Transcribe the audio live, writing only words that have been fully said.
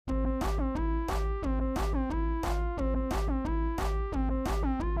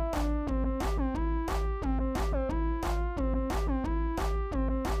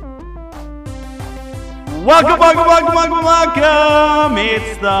Welcome!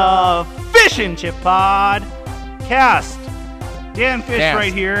 It's the Fish and Chip Podcast. Dan Fish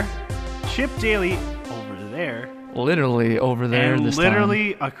right here, Chip Daly over there. Literally over there and this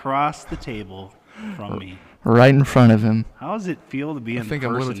literally across the table from me. Right in front of him. How does it feel to be in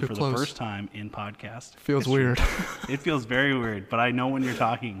person for the first time in podcast? Feels weird. It feels very weird, but I know when you're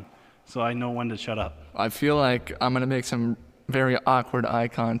talking, so I know when to shut up. I feel like I'm going to make some very awkward eye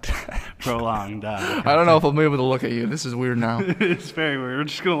contact. Prolonged. I don't know if I'll be able to look at you. This is weird now. It's very weird. We're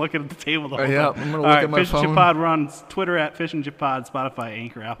just going to look at the table the whole time. Yeah, I'm going to look at my Fish phone. and Chip Pod. We're on Twitter at Fish and Chip Pod, Spotify,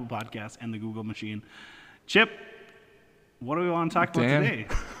 Anchor, Apple Podcasts, and the Google machine. Chip, what do we want to talk about today?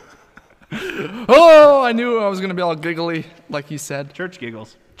 Oh, I knew I was going to be all giggly, like you said. Church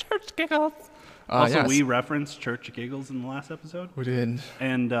giggles. Church giggles. Also, we referenced Church giggles in the last episode. We did.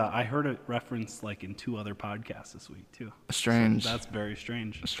 And I heard it referenced like in 2 other podcasts this week, too. Strange. So that's very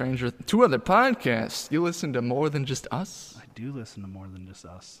strange. Stranger. 2 other podcasts. You listen to more than just us? I do listen to more than just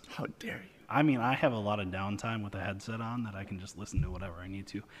us. How dare you? I mean, I have a lot of downtime with a headset on that I can just listen to whatever I need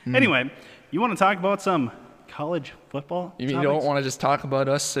to. Anyway, you want to talk about some college football You mean topics? you don't want to just talk about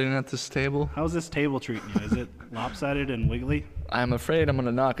us sitting at this table? How's this table treating you? Is it lopsided and wiggly? I'm afraid I'm going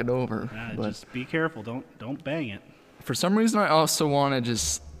to knock it over. But Just be careful. Don't bang it. for some reason, I also want to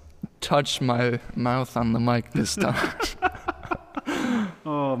just touch my mouth on the mic this time.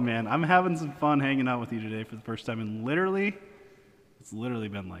 Oh, man. I'm having some fun hanging out with you today for the first time. And it's literally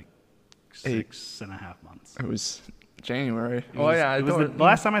been like 6.5 months. It was January. It was the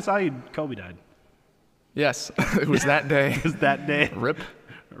last time I saw you, Kobe died. Yes, it was that day. It was that day. Rip.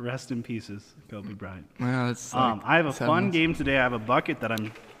 Rest in pieces, Kobe Bryant. Yeah, that's like I have a 7 fun months. game today. I have a bucket that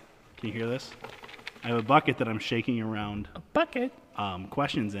Can you hear this? I have a bucket that I'm shaking around. A bucket.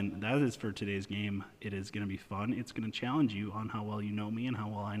 Questions, and that is for today's game. It is going to be fun. It's going to challenge you on how well you know me and how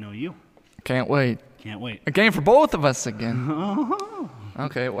well I know you. Can't wait. Can't wait. A game for both of us again.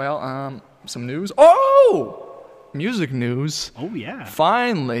 Okay, well, some news. Oh! Music news. Oh, yeah.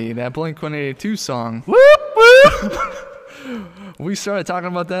 Finally, that Blink-182 song. Whoop, whoop. We started talking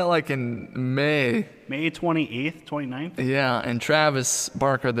about that like in May. May 28th, 29th? Yeah, and Travis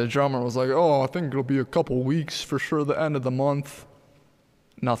Barker, the drummer, was like, oh, I think it'll be a couple weeks for sure, the end of the month.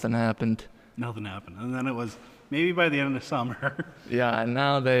 Nothing happened. Nothing happened. And then it was maybe by the end of the summer. Yeah, and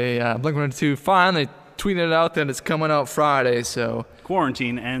now they, Blink-182 finally tweeted out that it's coming out Friday, so.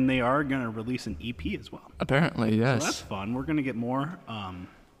 Quarantine, and they are going to release an EP as well. Apparently, yes. So that's fun. We're going to get more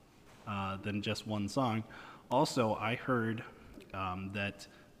than just one song. Also, I heard that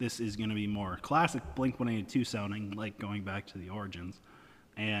this is going to be more classic Blink-182 sounding, like going back to the origins.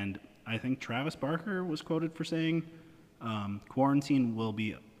 And I think Travis Barker was quoted for saying, Quarantine will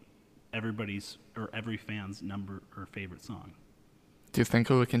be everybody's or every fan's number or favorite song. Do you think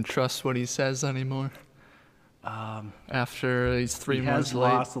we can trust what he says anymore? After these 3 months He has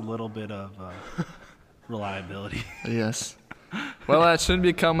late? lost a little bit of reliability. Yes. Well, that should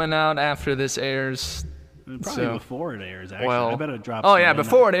be coming out after this airs. Probably before it airs, actually. Well, I bet it drops. Oh, yeah,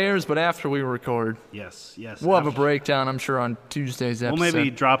 before it airs, but after we record. Yes. We'll have a breakdown, I'm sure, on Tuesday's episode. We'll maybe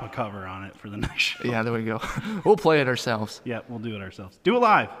drop a cover on it for the next show. Yeah, there we go. We'll play it ourselves. Yeah, we'll do it ourselves. Do it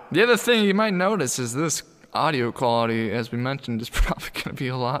live. The other thing you might notice is this audio quality, as we mentioned, is probably going to be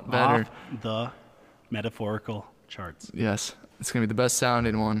a lot better. Off the metaphorical charts. Yes, it's going to be the best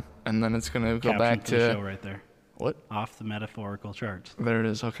sounding one, and then it's going to go Caption back for the to... show right there. What? Off the metaphorical charts. There it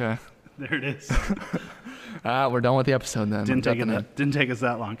is, okay. There it is. We're done with the episode then. Didn't take us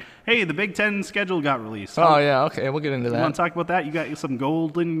that long. Hey, the Big Ten schedule got released. Oh, yeah, okay, we'll get into You that. want to talk about that? You got some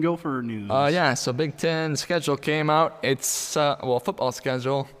Golden Gopher news. Yeah, so Big Ten schedule came out. It's, football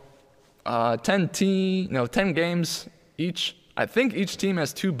schedule. 10 games each. I think each team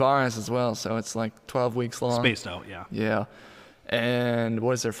has 2 buys as well, so it's like 12 weeks long. Spaced out, yeah. Yeah. And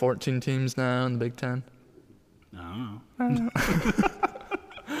what is there, 14 teams now in the Big Ten? I don't know.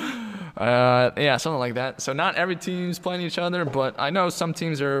 Yeah, something like that. So not every team's playing each other, but I know some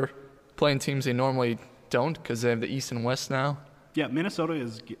teams are playing teams they normally don't because they have the East and West now. Yeah, Minnesota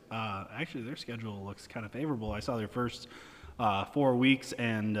is actually their schedule looks kind of favorable. I saw their first 4 weeks,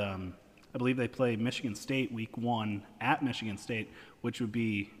 and I believe they play Michigan State week 1 at Michigan State, which would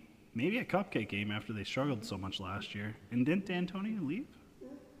be maybe a cupcake game after they struggled so much last year. And didn't D'Antoni leave?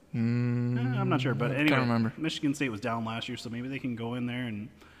 I'm not sure, but anyway, Can't remember. Michigan State was down last year, so maybe they can go in there and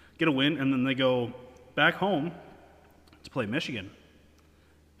get a win, and then they go back home to play Michigan.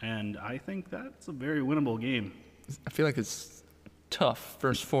 And I think that's a very winnable game. I feel like it's tough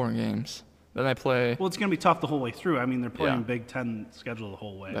first 4 games. Then I play. Well, it's going to be tough the whole way through. I mean, they're playing Yeah. Big Ten schedule the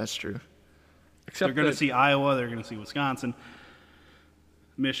whole way. That's true. They're going to see Iowa. They're going to see Wisconsin,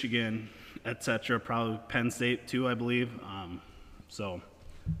 Michigan, etc. Probably Penn State too, I believe.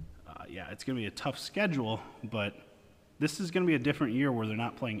 Yeah, it's going to be a tough schedule, but this is going to be a different year where they're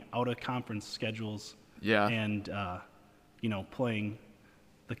not playing out-of-conference schedules. Yeah. And, playing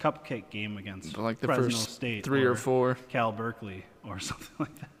the cupcake game against Like the Fresno first State 3 or 4. Cal Berkeley or something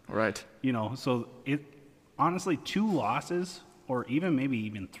like that. Right. So honestly, 2 losses or maybe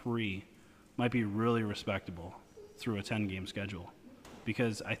even 3 might be really respectable through a 10-game schedule.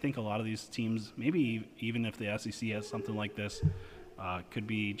 Because I think a lot of these teams, maybe even if the SEC has something like this, could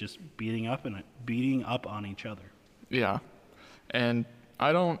be just beating up on each other. Yeah. And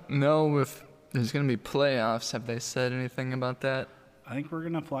I don't know if there's going to be playoffs. Have they said anything about that? I think we're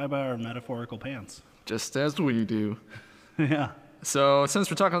going to fly by our metaphorical pants. Just as we do. Yeah. So since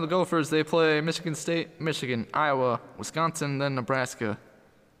we're talking about the Gophers, they play Michigan State, Michigan, Iowa, Wisconsin, then Nebraska.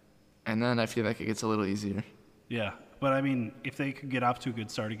 And then I feel like it gets a little easier. Yeah. But, I mean, if they could get off to a good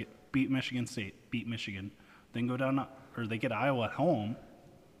start, beat Michigan State, beat Michigan, then go down, or they get Iowa at home.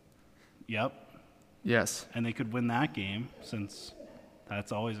 Yep. Yes. And they could win that game since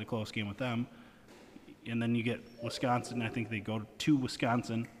that's always a close game with them. And then you get Wisconsin. I think they go to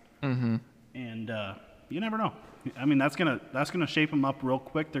Wisconsin. Mm-hmm. And you never know. I mean, that's gonna shape them up real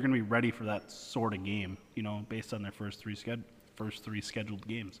quick. They're gonna be ready for that sort of game, based on their first three scheduled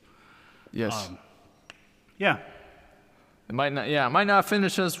games. Yes. Yeah. It might not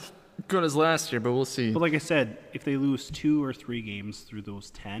finish as good as last year, but we'll see. But like I said, if they lose 2 or 3 games through those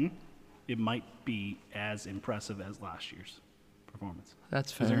 10, it might be as impressive as last year's performance.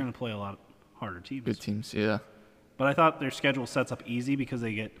 That's fair. Because they're going to play a lot harder teams. Good teams, yeah. But I thought their schedule sets up easy because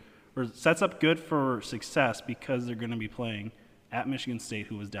sets up good for success because they're going to be playing at Michigan State,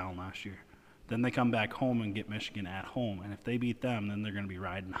 who was down last year. Then they come back home and get Michigan at home. And if they beat them, then they're going to be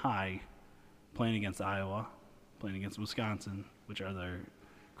riding high, playing against Iowa, playing against Wisconsin, which are their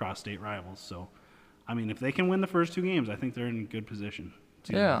cross-state rivals. So, I mean, if they can win the first 2 games, I think they're in good position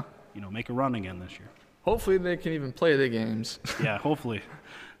to make a run again this year. Hopefully they can even play the games. Yeah, hopefully.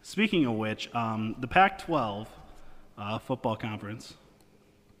 Speaking of which, the Pac-12 football conference.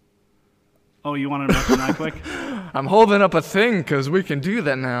 Oh, you want to mention that quick? I'm holding up a thing because we can do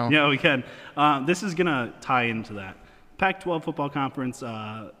that now. Yeah, we can. This is going to tie into that. Pac-12 football conference,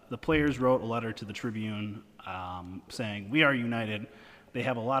 the players wrote a letter to the Tribune saying, "We are united." They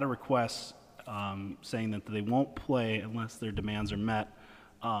have a lot of requests saying that they won't play unless their demands are met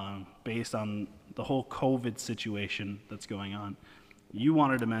based on the whole COVID situation that's going on. You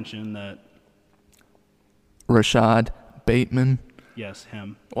wanted to mention that. Rashad Bateman. Yes,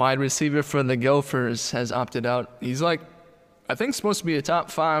 him. Wide receiver for the Gophers has opted out. He's I think supposed to be a top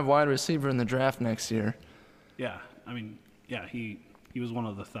 5 wide receiver in the draft next year. Yeah, I mean, yeah, he was one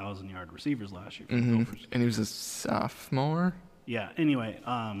of the 1,000-yard receivers last year for the Gophers. And he was a sophomore. Yeah, anyway.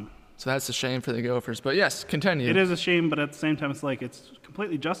 So that's a shame for the Gophers. But yes, continue. It is a shame, but at the same time, it's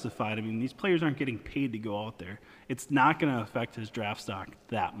completely justified. I mean, these players aren't getting paid to go out there. It's not going to affect his draft stock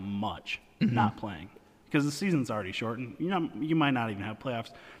that much not playing because the season's already shortened. You might not even have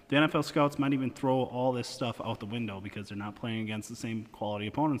playoffs. The NFL scouts might even throw all this stuff out the window because they're not playing against the same quality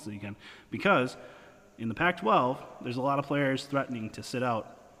opponents that you can. Because in the Pac-12, there's a lot of players threatening to sit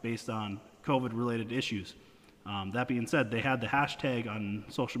out based on COVID-related issues. That being said, they had the hashtag on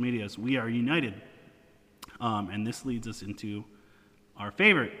social media as "We Are United," and this leads us into our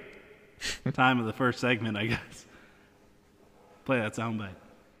favorite time of the first segment, I guess. Play that soundbite.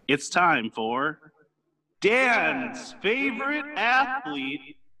 It's time for Dan's favorite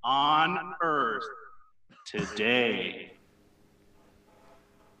athlete on earth today.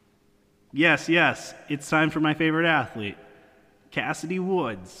 Yes, it's time for my favorite athlete, Cassidy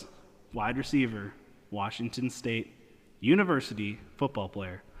Woods, wide receiver, Washington State University football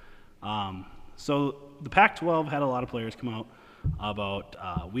player. So the Pac-12 had a lot of players come out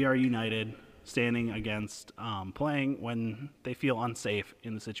about "We Are United," standing against playing when they feel unsafe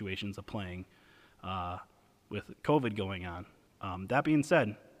in the situations of playing with COVID going on. That being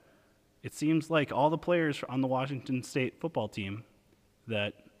said, it seems like all the players on the Washington State football team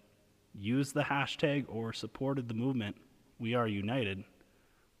that used the hashtag or supported the movement "We Are United"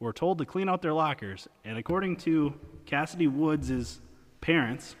 were told to clean out their lockers. And according to Cassidy Woods'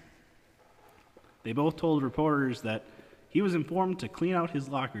 parents, they both told reporters that he was informed to clean out his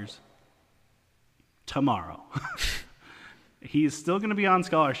lockers tomorrow. He is still going to be on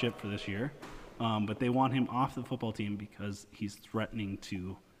scholarship for this year, but they want him off the football team because he's threatening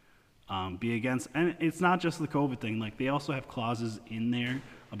to be against. And it's not just the COVID thing. Like, they also have clauses in there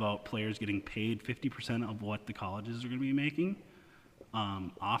about players getting paid 50% of what the colleges are going to be making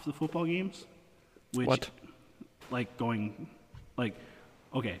off the football games. Which, what?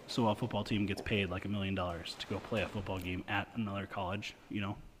 okay, so a football team gets paid like $1 million to go play a football game at another college,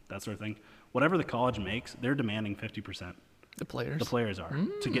 that sort of thing. Whatever the college makes, they're demanding 50%. The players. The players are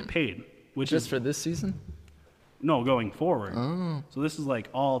to get paid, which Just is for this season? no going forward. Oh. So this is like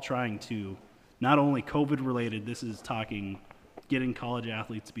all trying to, not only COVID related. This is talking getting college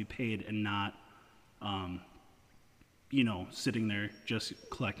athletes to be paid and not, sitting there just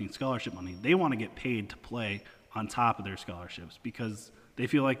collecting scholarship money. They want to get paid to play on top of their scholarships because they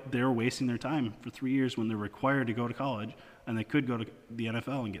feel like they're wasting their time for 3 years when they're required to go to college and they could go to the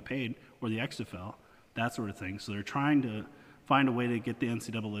NFL and get paid or the XFL, that sort of thing. So they're trying to find a way to get the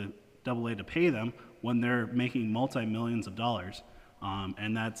NCAA to pay them when they're making multi-millions of dollars.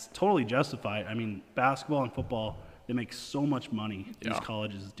 And that's totally justified. I mean, basketball and football, they make so much money, these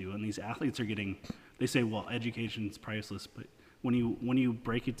colleges do, and these athletes are getting, they say, well, education's priceless, but when you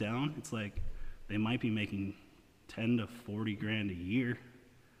break it down, it's like they might be making 10 to 40 grand a year,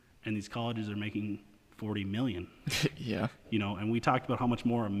 and these colleges are making 40 million. Yeah. And we talked about how much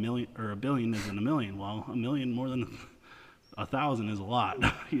more a billion is than a million. Well, a million more than 1,000 is a lot.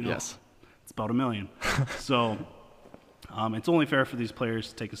 Yes. It's about $1 million. So it's only fair for these players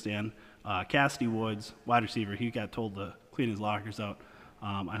to take a stand. Cassidy Woods, wide receiver, he got told to clean his lockers out.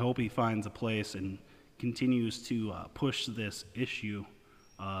 I hope he finds a place and continues to push this issue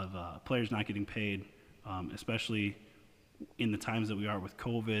of players not getting paid, especially in the times that we are with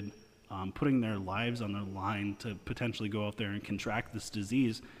COVID, putting their lives on the line to potentially go out there and contract this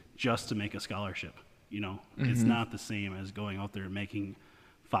disease just to make a scholarship. It's not the same as going out there and making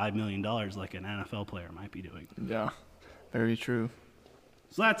 $5 million like an NFL player might be doing. Yeah, very true.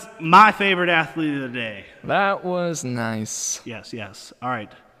 So that's my favorite athlete of the day. That was nice. Yes. All right.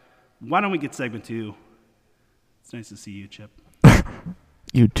 Why don't we get segment 2? It's nice to see you, Chip.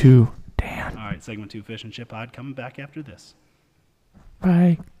 You too, Dan. All right, segment 2, Fish and Chip Pod, coming back after this.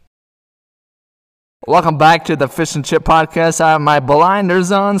 Bye. Welcome back to the Fish and Chip Podcast. I have my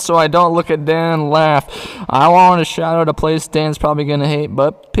blinders on so I don't look at Dan and laugh. I want to shout out a place Dan's probably going to hate,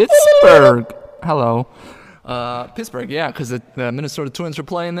 but Pittsburgh. Hello. Pittsburgh, yeah, because the Minnesota Twins were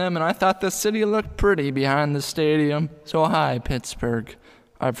playing them, and I thought the city looked pretty behind the stadium. So hi, Pittsburgh.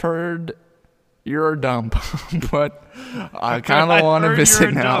 I've heard you're a dump, but I kind of want to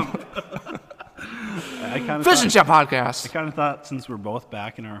visit now. Fish and Chip Podcast. I kind of thought since we're both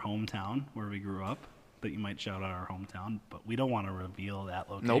back in our hometown where we grew up that you might shout out our hometown, but we don't want to reveal that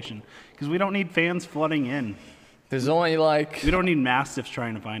location because we don't need fans flooding in. There's only we don't need mastiffs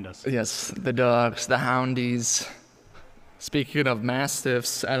trying to find us. Yes, the dogs, the houndies. Speaking of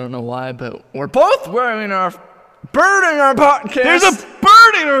mastiffs, I don't know why, but we're both wearing our bird in our podcast. There's a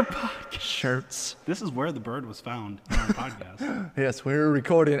bird in our podcast. Shirts. This is where the bird was found in our podcast. Yes, we're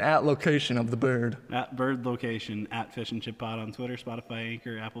recording at location of the bird. At bird location, at Fish and Chip Pod on Twitter, Spotify,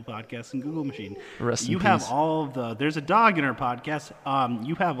 Anchor, Apple Podcasts, and Google Machine. Rest in you peace. have all of the. There's a dog in our podcast.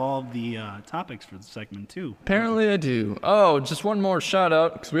 You have all of the topics for the segment too. Apparently I do. Oh, just one more shout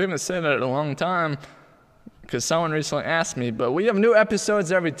out because we haven't said it in a long time. Because someone recently asked me, but we have new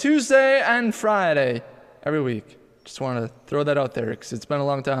episodes every Tuesday and Friday every week. Just want to throw that out there because it's been a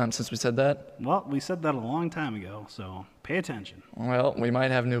long time since we said that. Well, we said that a long time ago, so pay attention. Well, we might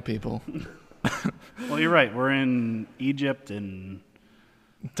have new people. Well, you're right. We're in Egypt and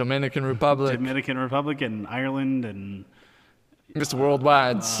Dominican Republic. and Ireland and Mr.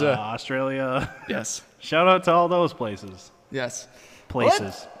 Worldwide. Australia. Yes. Shout out to all those places. Yes.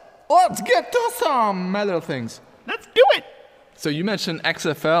 Places. Let's get to some other things. Let's do it. So you mentioned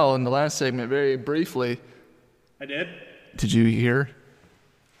XFL in the last segment very briefly. I did. Did you hear?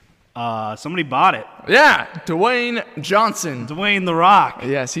 Somebody bought it. Yeah, Dwayne Johnson. Dwayne The Rock.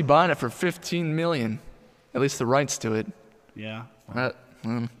 Yes, he bought it for $15 million. At least the rights to it. Yeah.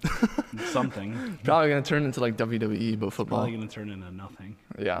 Something. Something. Probably gonna turn into like WWE, but football. Probably going to turn into nothing.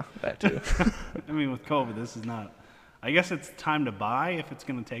 Yeah, that too. I mean, with COVID, this is not. I guess it's time to buy if it's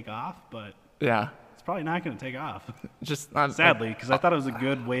going to take off, but Yeah. it's probably not going to take off. Just not Sadly, because I thought it was a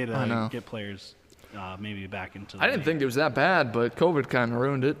good way I know. to get players maybe back into the I didn't league. think it was that bad, but COVID kind of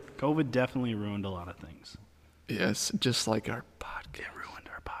ruined it. COVID definitely ruined a lot of things. Yes, just like our podcast. It ruined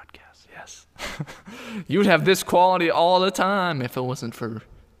our podcast. Yes. You'd have this quality all the time if it wasn't for,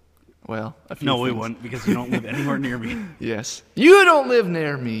 well, a few No, we things. wouldn't because you don't live anywhere near me. Yes. You don't live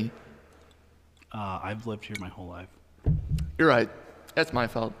near me. I've lived here my whole life. You're right. That's my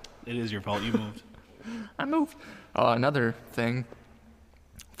fault. It is your fault. You moved. I moved. Another thing.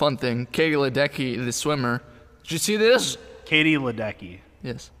 Fun thing. Katie Ledecky, the swimmer. Did you see this? Katie Ledecky.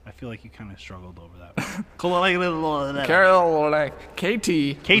 Yes. I feel like you kind of struggled over that. Katie Carol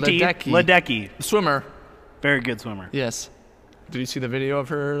Ledecky. Katie Ledecky. Ledecky. Swimmer. Very good swimmer. Yes. Did you see the video of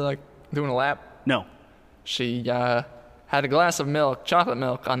her like doing a lap? No. She had a glass of milk, chocolate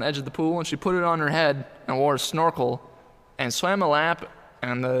milk, on the edge of the pool, and she put it on her head and wore a snorkel and swam a lap,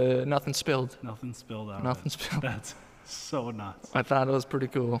 and nothing spilled. Nothing spilled out. Nothing of it. spilled. That's so nuts. I thought it was pretty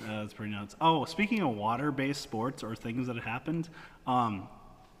cool. That's pretty nuts. Oh, speaking of water-based sports or things that happened,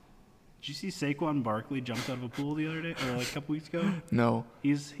 did you see Saquon Barkley jumped out of a pool the other day, or like a couple weeks ago? No.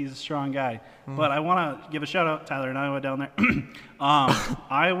 He's a strong guy. But I want to give a shout-out, Tyler and Iowa down there.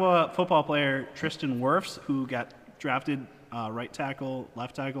 Iowa football player Tristan Wirfs, who got drafted right tackle,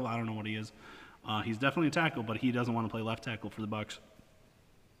 left tackle. I don't know what he is. He's definitely a tackle, but he doesn't want to play left tackle for the Bucs.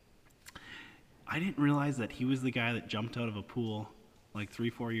 I didn't realize that he was the guy that jumped out of a pool like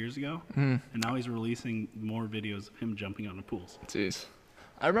 3-4 years ago, and now he's releasing more videos of him jumping out of pools. Jeez.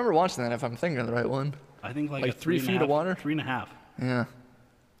 I remember watching that, if I'm thinking of the right one. I think like Like 3 feet of water? 3.5. Yeah.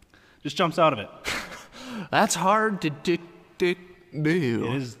 Just jumps out of it. That's hard to do. It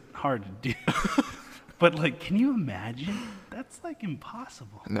is hard to do. But like, can you imagine? That's like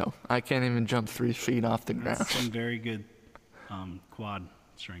impossible. No, I can't even jump 3 feet off the ground. That's some very good quad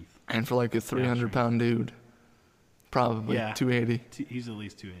strength. And for like a 300-pound dude, probably Yeah. 280. He's at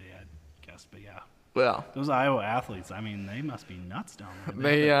least 280, I'd guess. But yeah, Well, those Iowa athletes, I mean, they must be nuts down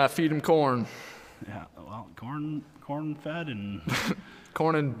there. they feed him corn. Yeah, well, corn fed and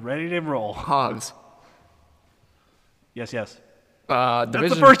Corn and ready to roll. hogs. Yes, yes. Division.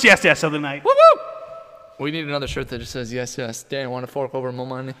 That's the first yes of the night. Woo woo! We need another shirt that just says yes, yes. Dan, want to fork over more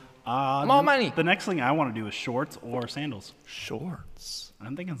money? More money. The next thing I want to do is shorts or sandals. Shorts.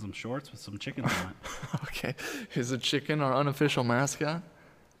 I'm thinking some shorts with some chickens on it. Okay. Is a chicken our unofficial mascot?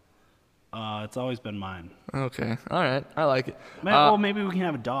 It's always been mine. Okay. All right. I like it. Well, maybe we can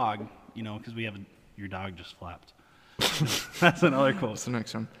have a dog, because we have your dog just flapped. That's another quote. What's the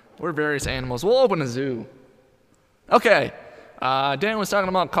next one? We're various animals. We'll open a zoo. Okay. Dan was talking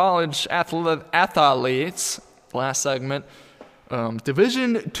about college athletes last segment.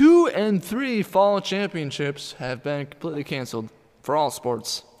 Division 2 and 3 fall championships have been completely canceled for all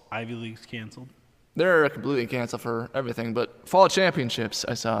sports. Ivy League's canceled. They're completely canceled for everything, but fall championships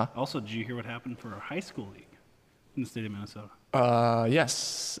I saw. Also, did you hear what happened for our high school league in the state of Minnesota?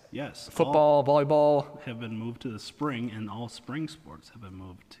 Yes. Yes. Football, volleyball. All have been moved to the spring, and all spring sports have been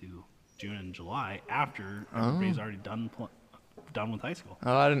moved to June and July after everybody's already done with high school.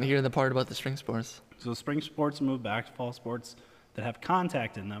 Oh, I didn't hear the part about the string sports. So spring sports moved back to fall sports that have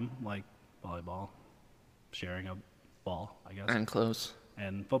contact in them, like volleyball, sharing a ball, I guess, And close.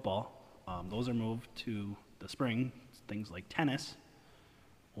 and football. Those are moved to the spring. Things like tennis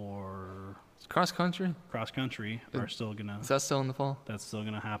or Cross country? cross country are still gonna. Is that still in the fall? That's still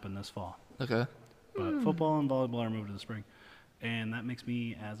gonna happen this fall. Okay. But football and volleyball are moved to the spring, and that makes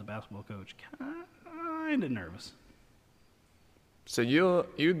me, as a basketball coach, kind of nervous. So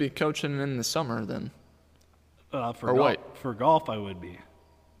you'd be coaching in the summer then? For Or what? For golf, I would be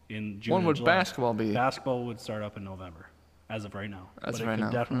in June. When and would July. basketball be? Basketball would start up in November, as of right now. As but of it right could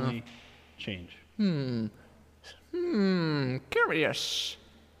now. definitely change. Curious.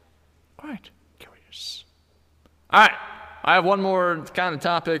 Quite curious. All right. I have one more kind of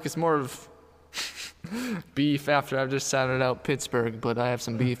topic. It's more of beef after I've just shouted out Pittsburgh, but I have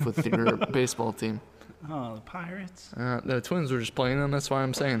some beef with your baseball team. Oh, the Pirates. The Twins were just playing them. That's why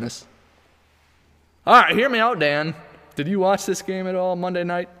I'm saying this. All right. Hear me out, Dan. Did you watch this game at all Monday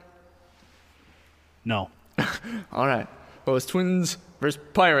night? No. All right. Well, it was Twins versus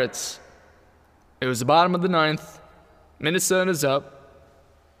Pirates. It was the bottom of the ninth. Minnesota's up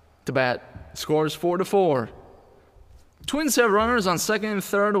to bat. Scores 4-4. Twins have runners on second and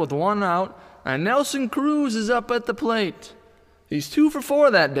third with one out, and Nelson Cruz is up at the plate. He's 2 for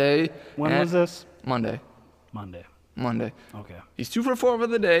 4 that day. When was this? Monday. Monday. Okay. He's 2 for 4 for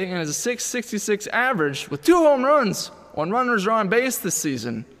the day and has a .666 average with 2 home runs when runners are on base this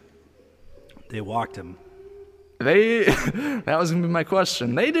season. They walked him. That was going to be my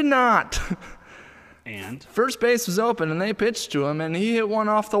question. They did not. And? First base was open and they pitched to him and he hit one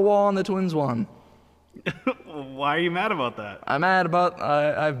off the wall and the Twins won. Why are you mad about that? I'm mad about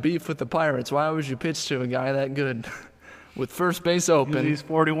I have beef with the Pirates. Why would you pitch to a guy that good with first base open? He's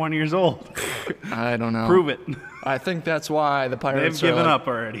 41 years old. I don't know. Prove it. I think that's why the Pirates They've given are like up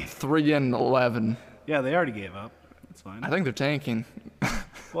already. 3-11. Yeah, they already gave up. That's fine. I think they're tanking.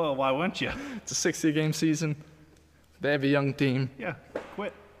 Well, why wouldn't you? It's a 60-game season. They have a young team. Yeah,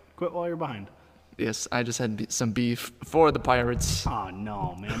 quit. Quit while you're behind. Yes, I just had some beef for the Pirates. Oh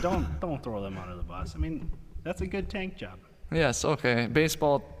no, man! Don't throw them under the bus. I mean, that's a good tank job. Yes, okay.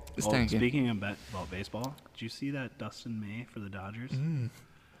 Baseball is tanking. Speaking about baseball, did you see that Dustin May for the Dodgers?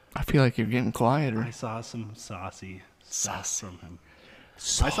 I feel like you're getting quieter. I saw some saucy Saucy. from him.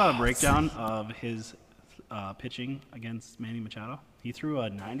 I saw a breakdown of his pitching against Manny Machado. He threw a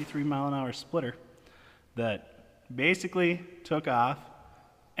 93-mile-an-hour splitter that basically took off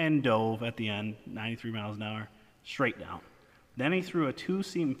and dove at the end, 93 miles an hour, straight down. Then he threw a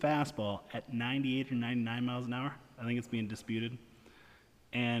two-seam fastball at 98 or 99 miles an hour. I think it's being disputed.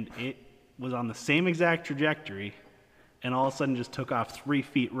 And it was on the same exact trajectory, and all of a sudden just took off 3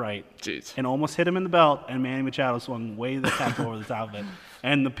 feet right. Jeez. And almost hit him in the belt, and Manny Machado swung way the heck over the top of it.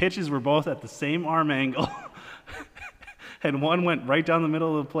 And the pitches were both at the same arm angle. And one went right down the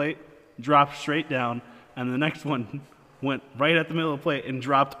middle of the plate, dropped straight down, and the next one went right at the middle of the plate and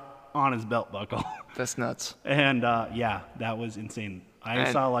dropped on his belt buckle. That's nuts. And, yeah, that was insane. I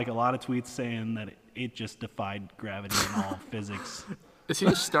And- saw, like, a lot of tweets saying that it just defied gravity and all physics. Is he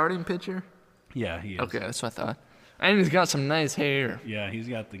a starting pitcher? Yeah, he is. Okay, that's what I thought. And he's got some nice hair. Yeah, he's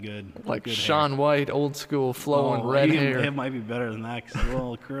got the good Like good Shaun White, old school, flowing red hair. It might be better than that because it's a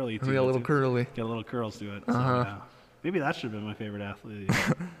little curly, too. Maybe a little curly. Got a little curls to it. So, yeah. Maybe that should have been my favorite athlete.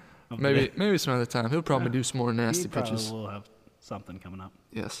 of the day. Maybe some other time. He'll probably do some more nasty He probably pitches. will have something coming up.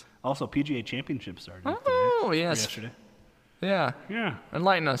 Yes. Also, PGA Championship started today. Oh, Or yes. yesterday. Yeah. Yeah,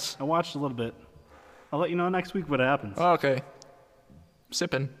 Enlighten us. I watched a little bit. I'll let you know next week what happens. Oh, okay.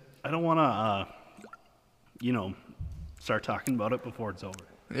 Sipping. I don't want to, start talking about it before it's over.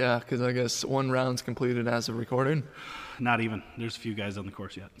 Yeah, because I guess one round's completed as of recording. Not even. There's a few guys on the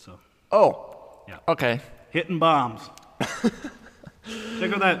course yet, so. Oh. Yeah. Okay. Hitting bombs.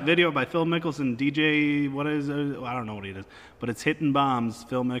 Check out that video by Phil Mickelson, DJ, what is it? I don't know what it is, but it's Hitting Bombs,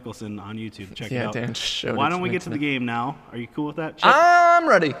 Phil Mickelson on YouTube. Check it Yeah, out. Dan showed Why it don't to we me get to the today. game now? Are you cool with that? Chip? I'm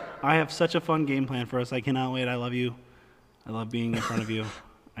ready. I have such a fun game plan for us. I cannot wait. I love you. I love being in front of you.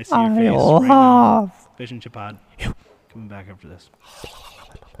 I see your face right now. Fish and Chip Pod. Coming back after this.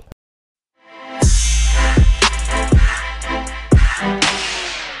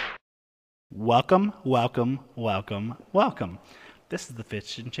 Welcome, welcome, welcome, welcome. This is the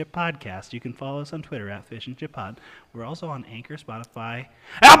Fish and Chip Podcast. You can follow us on Twitter at Fish and Chip Pod. We're also on Anchor, Spotify,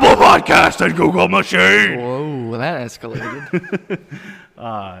 Apple Podcast, and Google Machine. Whoa, that escalated.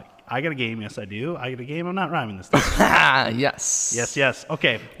 I got a game. Yes, I do. I got a game. I'm not rhyming this time. Ah, yes. Yes.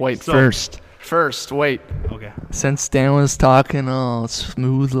 Okay. Wait, So- First, wait. Okay. Since Dan was talking all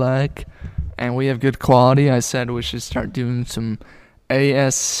smooth like, and we have good quality, I said we should start doing some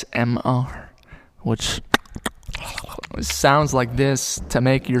ASMR, which sounds like this to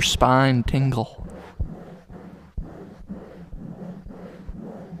make your spine tingle.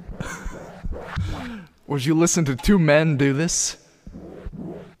 Would you listen to two men do this?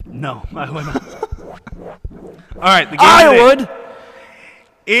 No, I would not. All right. The game I today. would!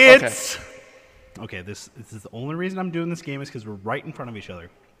 It's okay. This is the only reason I'm doing this game is because we're right in front of each other.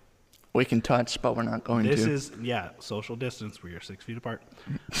 We can touch, but we're not going This to. is social distance. We are 6 feet apart.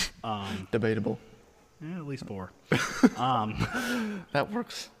 Debatable. At least 4. That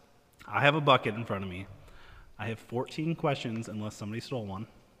works. I have a bucket in front of me. I have 14 questions, unless somebody stole one,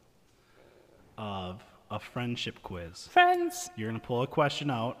 of a friendship quiz. Friends. You're gonna pull a question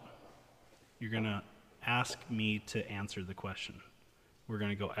out. You're gonna ask me to answer the question. We're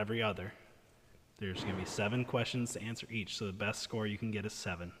gonna go every other. There's gonna be 7 questions to answer each, so the best score you can get is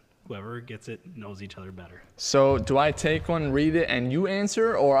 7. Whoever gets it knows each other better. So, do I take one, read it, and you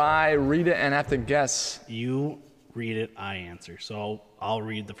answer, or I read it and have to guess? You read it, I answer. So I'll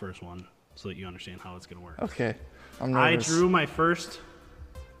read the first one so that you understand how it's gonna work. Okay. I'm I nervous. drew my first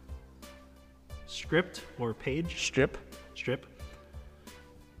script or page. Strip.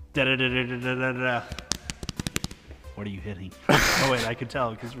 Da-da-da-da-da-da-da. What are you hitting? Oh, wait, I could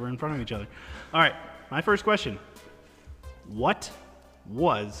tell because we're in front of each other. All right, my first question. What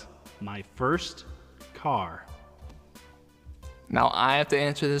was my first car? Now, I have to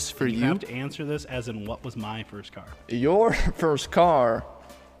answer this for You you. have to answer this as in what was my first car. Your first car,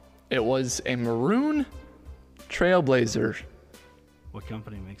 it was a maroon Trailblazer. What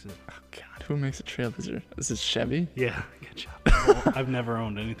company makes it? Oh, God, who makes a Trailblazer? This is Chevy? Yeah, good job. Well, I've never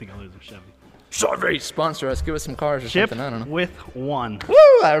owned anything other than Chevy. Chevy! Sponsor us. Give us some cars or Chip something. I don't know. with 1. Woo!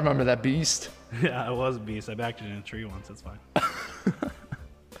 I remember that beast. Yeah, I was a beast. I backed it in a tree once. That's fine.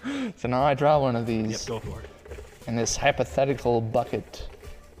 So now I draw one of Yep, these go for it. in this hypothetical bucket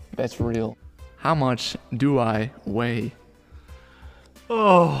that's real. How much do I weigh?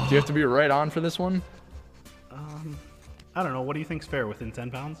 Oh, Do you have to be right on for this one? I don't know. What do you think's fair? Within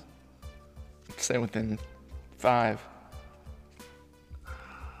 10 pounds? Say within 5.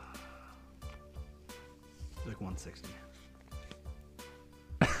 Like 160.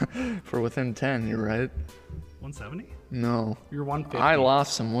 For within 10, you're right. 170? No. You're 150. I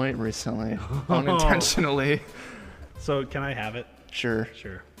lost some weight recently, unintentionally. So can I have it? Sure.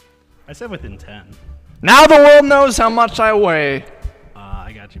 Sure. I said within 10. Now the world knows how much I weigh.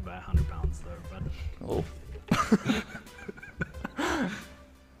 I got you by 100 pounds there, bud. Oh.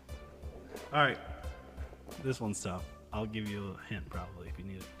 All right. This one's tough. I'll give you a hint probably if you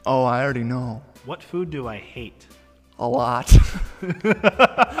need it. Oh, I already know. What food do I hate? A lot.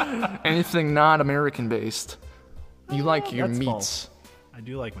 Anything not American based. You like your That's meats. false. I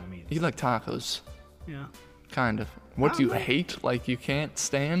do like my meat. You like tacos. Yeah. Kind of. What do you I like- hate? Like you can't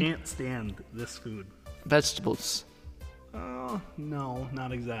stand? Can't stand this food. Vegetables. Oh, no,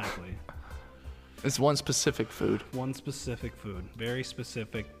 not exactly. It's one specific food. One specific food. Very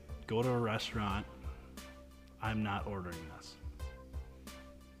specific. Go to a restaurant. I'm not ordering this.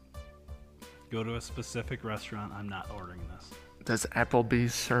 Go to a specific restaurant. I'm not ordering this. Does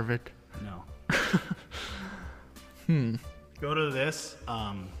Applebee's serve it? No. Go to this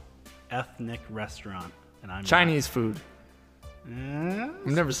ethnic restaurant, and I'm Chinese food. Not, I've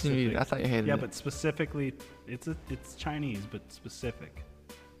never seen you eat it. I thought you hated Yeah, it. but specifically, it's Chinese, but specific.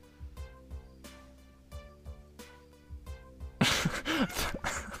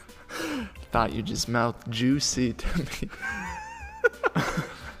 Thought you just mouthed juicy to me.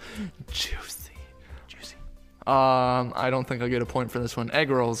 Juicy. Juicy. I don't think I'll get a point for this one. Egg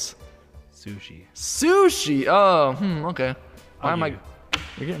rolls. Sushi. Sushi. Oh, okay. Why I'll am I? give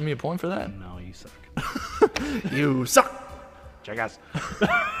You're getting me a point for that? No, you suck. You suck. Jackass.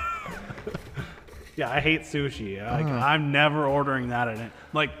 Yeah, I hate sushi. I'm never ordering that in it.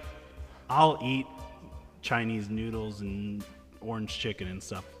 Like, I'll eat Chinese noodles and orange chicken and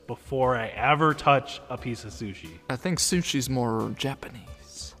stuff before I ever touch a piece of sushi. I think sushi's more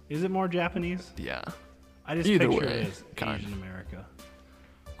Japanese. Is it more Japanese? Yeah. I just Either picture way, it as kind Asian America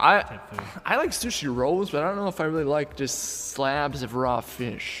I type food. I like sushi rolls, but I don't know if I really like just slabs of raw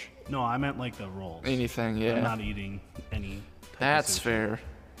fish. No, I meant like the rolls. Anything, I'm yeah. not eating any type That's of sushi. fair.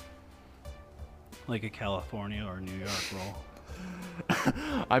 Like a California or New York roll.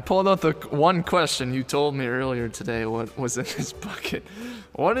 I pulled out the one question you told me earlier today. What was in this bucket?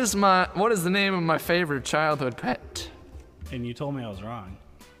 What is the name of my favorite childhood pet? And you told me I was wrong,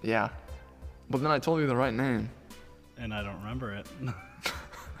 Yeah. But then I told you the right name. and I don't remember it.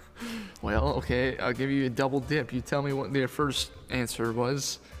 Well, okay, I'll give you a double dip. You tell me what their first answer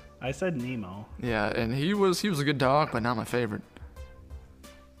was. I said Nemo, Yeah, and he was a good dog, but not my favorite.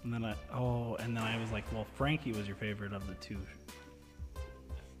 and then I was like, well, Frankie was your favorite of the two,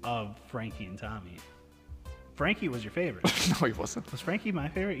 of Frankie and Tommy. Frankie was your favorite. No, he wasn't. Was Frankie my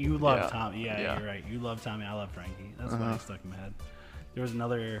favorite? You love Yeah. Tommy. Yeah, Yeah. you're right. You love Tommy. I love Frankie. That's why it stuck in my head. There was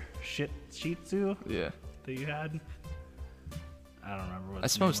another Shih Tzu Yeah. that you had. I don't remember what. I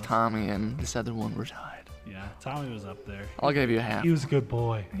his suppose name was. Tommy and this other one were tied. Yeah, Tommy was up there. I'll give you a half. He was a good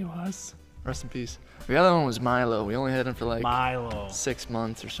boy. He was. Rest in peace. The other one was Milo. We only had him for like Milo. 6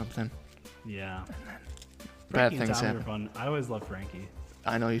 months or something. Yeah. Bad Frankie and things Tommy were happen. fun. I always loved Frankie.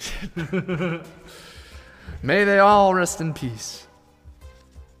 I know you did. May they all rest in peace.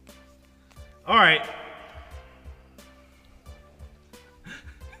 All right.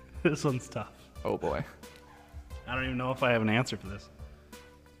 This one's tough. Oh boy. I don't even know if I have an answer for this.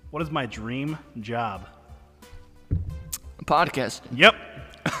 What is my dream job? Podcast. Yep.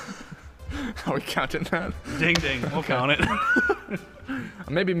 Are we counting that? Ding ding. We'll count it.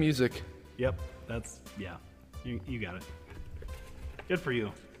 Maybe music. Yep. Yeah. You got it. Good for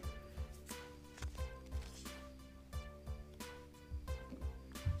you.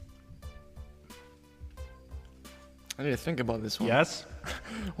 I need to think about this one. Yes.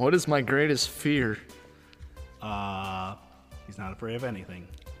 What is my greatest fear? He's not afraid of anything.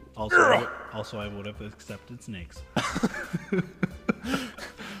 I would have accepted snakes.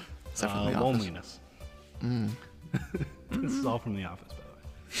 Except from The Office. Loneliness. This is all from The Office, by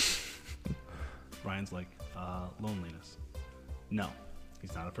the way. Ryan's like, loneliness. No,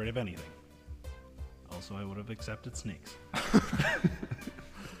 he's not afraid of anything. Also, I would have accepted snakes.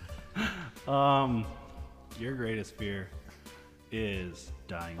 Your greatest fear is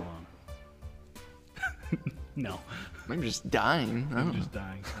dying alone. No, Maybe just dying. I I'm don't know. just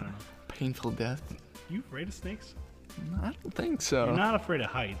dying. I don't know. Painful death. You afraid of snakes? I don't think so. You're not afraid of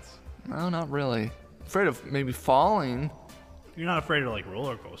heights. No, not really. Afraid of maybe falling. You're not afraid of like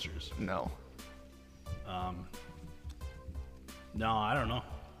roller coasters. No. No, I don't know.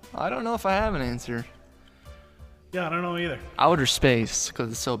 I don't know if I have an answer. Yeah, I don't know either. Outer space,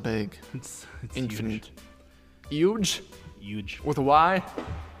 because it's so big. It's Infinite. Huge? Huge. With a Y?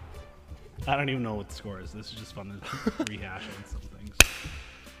 I don't even know what the score is. This is just fun to rehash on some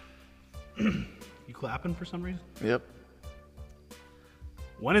things. You clapping for some reason? Yep.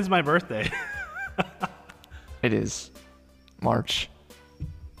 When is my birthday? It is March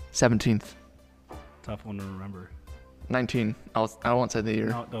 17th, Tough one to remember. 19. I won't say the year.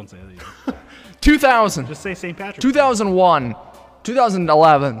 No, don't say that. 2000. Just say St. Patrick's. 2001.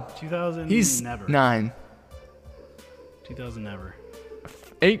 2011. 2000. He's never. 9. 2000 never.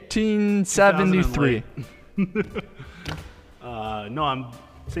 1873. No, I'm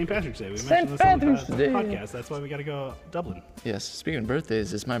St. Patrick's Day. We St. mentioned this on the Patrick's Day. podcast. That's why we got to go Dublin. Yes, speaking of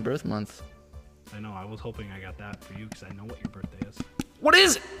birthdays, it's my birth month. I know. I was hoping I got that for you because I know what your birthday is. What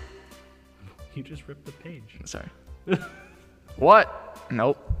is it? You just ripped the page. Sorry. What?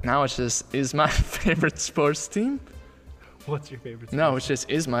 Nope. Now it's just, is my favorite sports team? What's your favorite? No, it's just,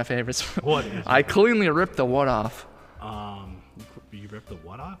 is my favorite sport. What is your I cleanly ripped the what off. You ripped the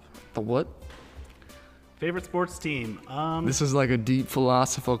what off? The what? Favorite sports team. This is like a deep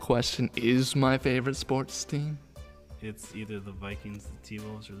philosophical question. Is my favorite sports team? It's either the Vikings, the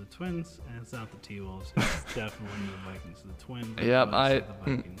T-Wolves, or the Twins, and it's not the T-Wolves. It's definitely the Vikings or the Twins. Yep, The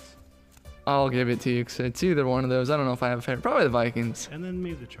Vikings. I'll give it to you because it's either one of those. I don't know if I have a favorite. Probably the Vikings. And then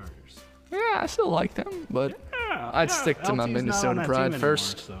maybe the Chargers. Yeah, I still like them, but I'd stick to my LT's not on Minnesota that pride team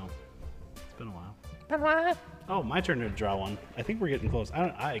first. anymore, so it's been a while. Oh, my turn to draw one. I think we're getting close.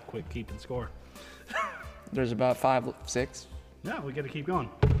 I quit keeping score. There's about 5, 6. Yeah, we got to keep going.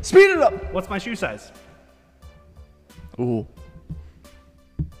 Speed it up! What's my shoe size? Ooh.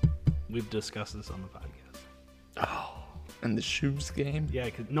 We've discussed this on the podcast. And the shoes game? Yeah,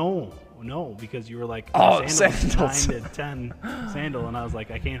 no, because you were like, sandals. 9 to 10 sandal, and I was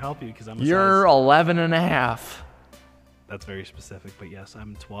like, I can't help you because I'm a You're size. 11 and a half. That's very specific, but yes,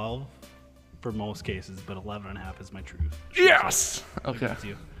 I'm 12 for most cases, but 11 and a half is my truth. Yes! Okay. It's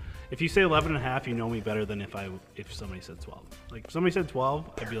you. If you say 11 and a half, you know me better than if somebody said 12. Like, if somebody said 12,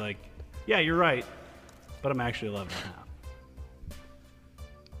 I'd be like, yeah, you're right, but I'm actually 11 and a half.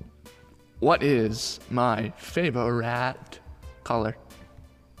 What is my favorite color?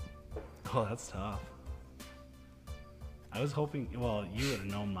 Oh, that's tough. I was hoping, well, you would have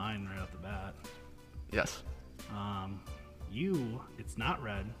known mine right off the bat. Yes. It's not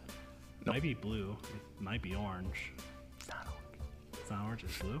red. It might be blue. It might be orange. It's not orange. It's not orange,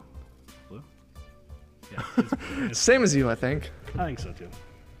 it's blue. Blue? Yeah, it's blue. Same as you, I think. I think so too.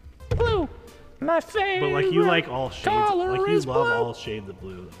 Blue. My favorite. But like you like all shades, color like you is love blue. all shades of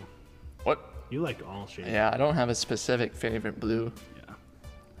blue though. What? You like all shades. Yeah, I don't have a specific favorite blue. Yeah.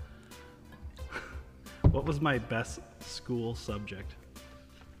 What was my best school subject?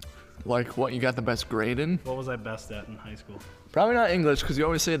 Like what you got the best grade in? What was I best at in high school? Probably not English because you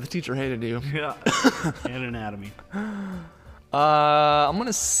always say the teacher hated you. Yeah. And anatomy. I'm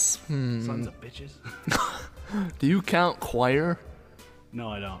gonna. Sons of bitches. Do you count choir? No,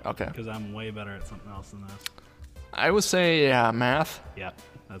 I don't. Okay. Because I'm way better at something else than this. I would say math. Yeah,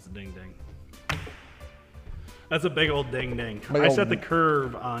 that's a ding ding. That's a big old ding ding. Big I old- set the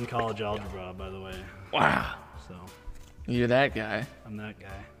curve on college algebra, by the way. Wow. So You're that guy. I'm that guy.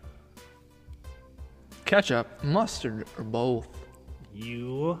 Ketchup, mustard, or both?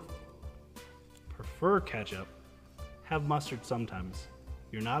 You prefer ketchup, have mustard sometimes.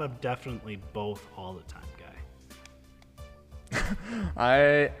 You're not a definitely both all the time guy.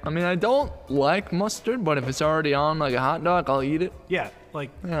 I mean, I don't like mustard, but if it's already on like a hot dog, I'll eat it. Yeah, like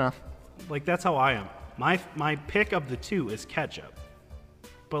Yeah. that's how I am. My pick of the two is ketchup.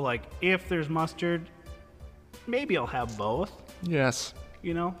 But like if there's mustard, maybe I'll have both, Yes.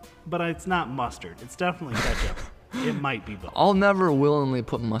 you know? But it's not mustard. It's definitely ketchup. It might be both. I'll never willingly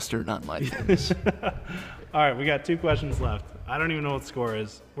put mustard on my things. All right, we got 2 questions left. I don't even know what the score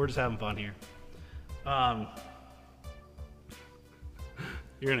is. We're just having fun here.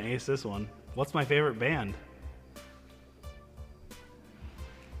 You're gonna ace this one. What's my favorite band?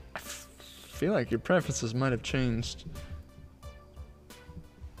 I feel like your preferences might have changed.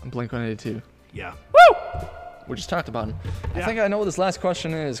 Blink-182. Yeah. We just talked about it. Yeah. I think I know what this last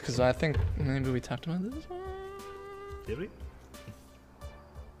question is because I think maybe we talked about this one. Did we?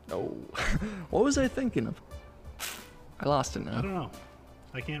 Oh, what was I thinking of? I lost it I now. don't know.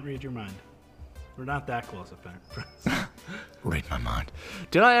 I can't read your mind. We're not that close, apparently. Read my mind.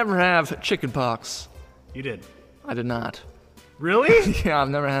 Did I ever have chicken pox? You did. I did not. Really? Yeah, I've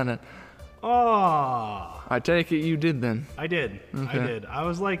never had it. Oh, I take it you did then. I did. I Okay. did. I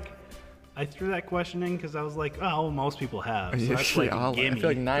was like, I threw that question in because I was like, oh, well, most people have. So Yeah, that's like I a feel gimme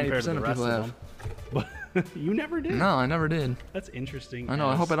like compared to 90% the of rest people have. them. But you never did. No, I never did. That's interesting. I know.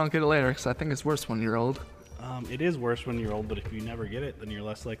 I as- hope I don't get it later because I think it's worse when you're old. It is worse when you're old, but if you never get it, then you're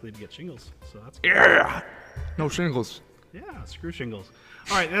less likely to get shingles. So that's Yeah. No shingles. yeah, screw shingles.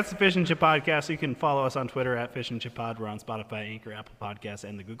 All right, that's the Fish and Chip Podcast. You can follow us on Twitter at Fish and Chip Pod. We're on Spotify, Anchor, Apple Podcasts,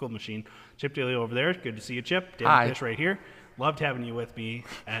 and the Google machine. Chip Daly over there. Good to see you, Chip. Dan Hi. Fish right here. Loved having you with me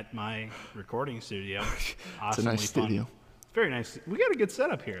at my recording studio. It's a nice studio. It's very nice. We got a good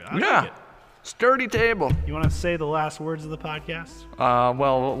setup here. I like Yeah. it. Sturdy table. You want to say the last words of the podcast?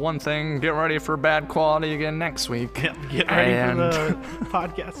 Well, one thing, get ready for bad quality again next week. Yep. Get ready And- for the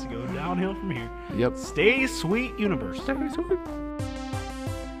podcast to go downhill from here. Yep. Stay sweet, universe. Stay sweet.